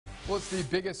Well, it's the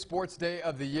biggest sports day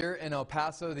of the year in El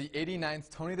Paso, the 89th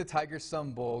Tony the Tiger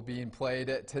Sun Bowl being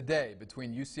played today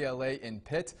between UCLA and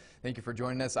Pitt. Thank you for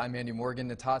joining us. I'm Andy Morgan.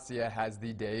 Natasha has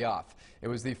the day off. It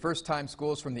was the first time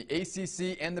schools from the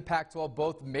ACC and the Pac-12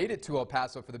 both made it to El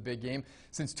Paso for the big game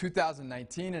since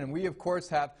 2019, and we, of course,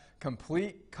 have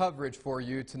complete coverage for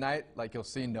you tonight like you'll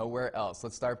see nowhere else.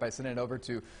 Let's start by sending it over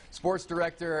to Sports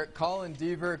Director Colin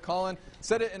Deaver. Colin,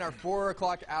 said it in our 4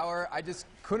 o'clock hour. I just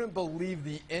couldn't believe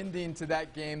the ending to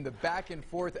that game, the back and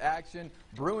forth action.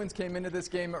 Bruins came into this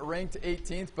game ranked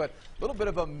 18th, but a little bit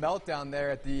of a meltdown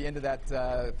there at the end of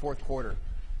that fourth quarter.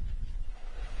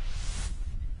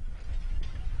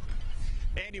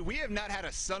 Andy, we have not had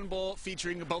a Sun Bowl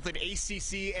featuring both an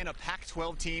ACC and a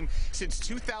Pac-12 team since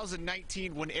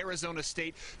 2019 when Arizona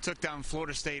State took down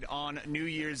Florida State on New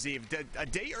Year's Eve. A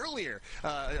day earlier,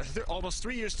 almost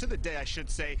 3 years to the day, I should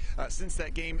say, since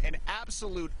that game. An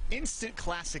absolute instant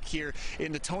classic here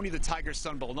in the Tony the Tiger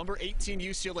Sun Bowl. Number 18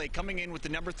 UCLA coming in with the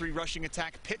number 3 rushing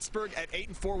attack. Pittsburgh at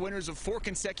 8-4 winners of 4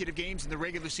 consecutive games in the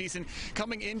regular season,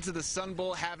 coming into the Sun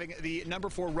Bowl having the number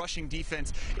 4 rushing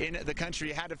defense in the country.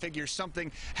 You had to figure something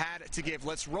had to give.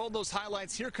 Let's roll those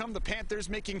highlights. Here come the Panthers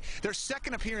making their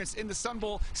second appearance in the Sun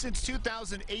Bowl since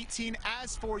 2018.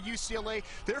 As for UCLA,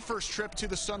 their first trip to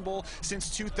the Sun Bowl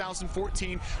since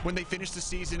 2014 when they finished the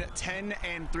season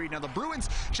 10-3. Now the Bruins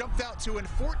jumped out to a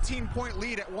 14-point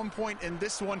lead at one point in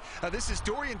this one. This is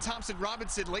Dorian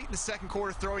Thompson-Robinson late in the second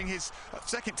quarter throwing his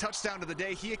second touchdown of the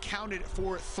day. He accounted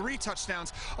for 3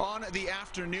 touchdowns on the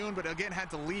afternoon, but again had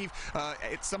to leave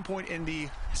at some point in the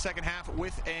second half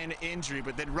with an injury.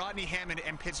 But then Rodney Hammond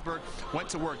and Pittsburgh went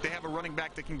to work. They have a running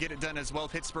back that can get it done as well.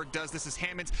 Pittsburgh does. This is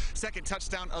Hammond's second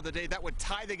touchdown of the day. That would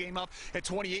tie the game up at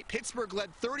 28. Pittsburgh led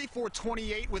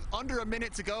 34-28 with under a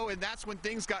minute to go, and that's when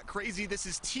things got crazy. This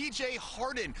is TJ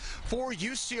Harden for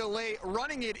UCLA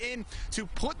running it in to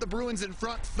put the Bruins in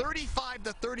front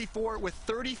 35-34 with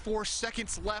 34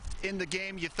 seconds left in the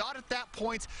game. You thought at that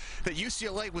point that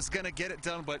UCLA was going to get it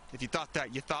done, but if you thought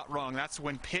that, you thought wrong. That's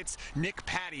when Pitt's Nick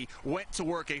Patty went to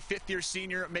work, a fifth-year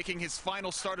senior making his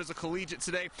final start as a collegiate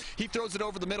today. He throws it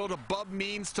over the middle to Bub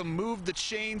Means to move the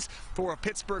chains for a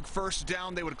Pittsburgh first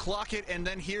down. They would clock it, and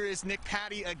then here is Nick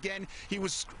Patty again. He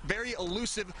was very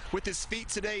elusive with his feet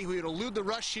today. He would elude the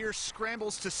rush here,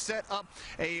 scrambles to set up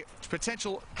a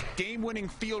potential game-winning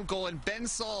field goal, and Ben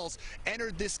Sauls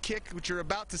entered this kick, which you're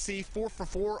about to see, 4 for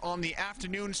 4 on the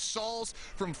afternoon. Sauls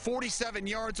from 47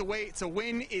 yards away. It's a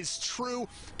win is true.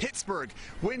 Pittsburgh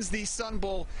wins the Sun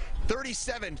Bowl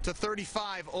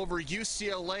 37-35 over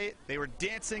UCLA. They were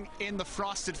dancing in the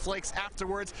Frosted Flakes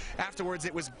afterwards.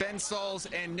 It was Ben Sauls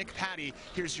and Nick Patty.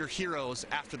 Here's your heroes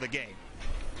after the game.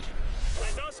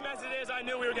 As awesome as it is, I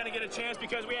knew we were going to get a chance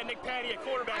because we had Nick Patty at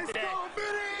quarterback today.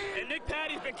 And Nick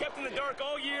Patty's been kept in the dark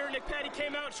all year. Nick Patty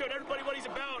came out and showed everybody what he's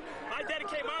about. I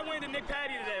dedicate my win to Nick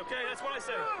Patty today, okay? That's what I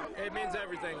say. It means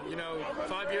everything. You know,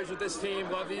 5 years with this team,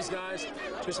 love these guys.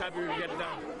 Just happy we get it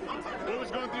done. What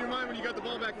was going through your mind when you got the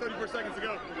ball back 34 seconds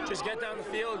ago? Just get down the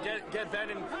field, get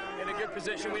Ben in a good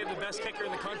position. We have the best kicker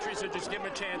in the country, so just give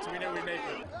him a chance. We know we make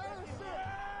it.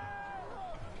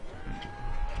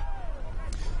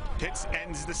 Pitt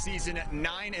ends the season at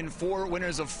 9-4,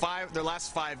 winners of their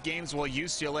last 5 games, while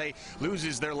UCLA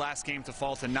loses their last game to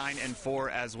fall to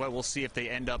 9-4 as well. We'll see if they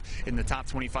end up in the top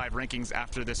 25 rankings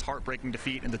after this heartbreaking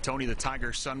defeat in the Tony the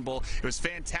Tiger Sun Bowl. It was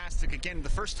fantastic. Again, the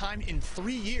first time in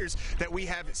 3 years that we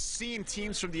have seen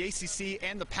teams from the ACC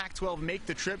and the Pac-12 make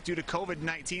the trip due to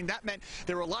COVID-19. That meant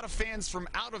there were a lot of fans from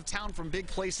out of town, from big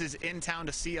places in town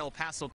to see El Paso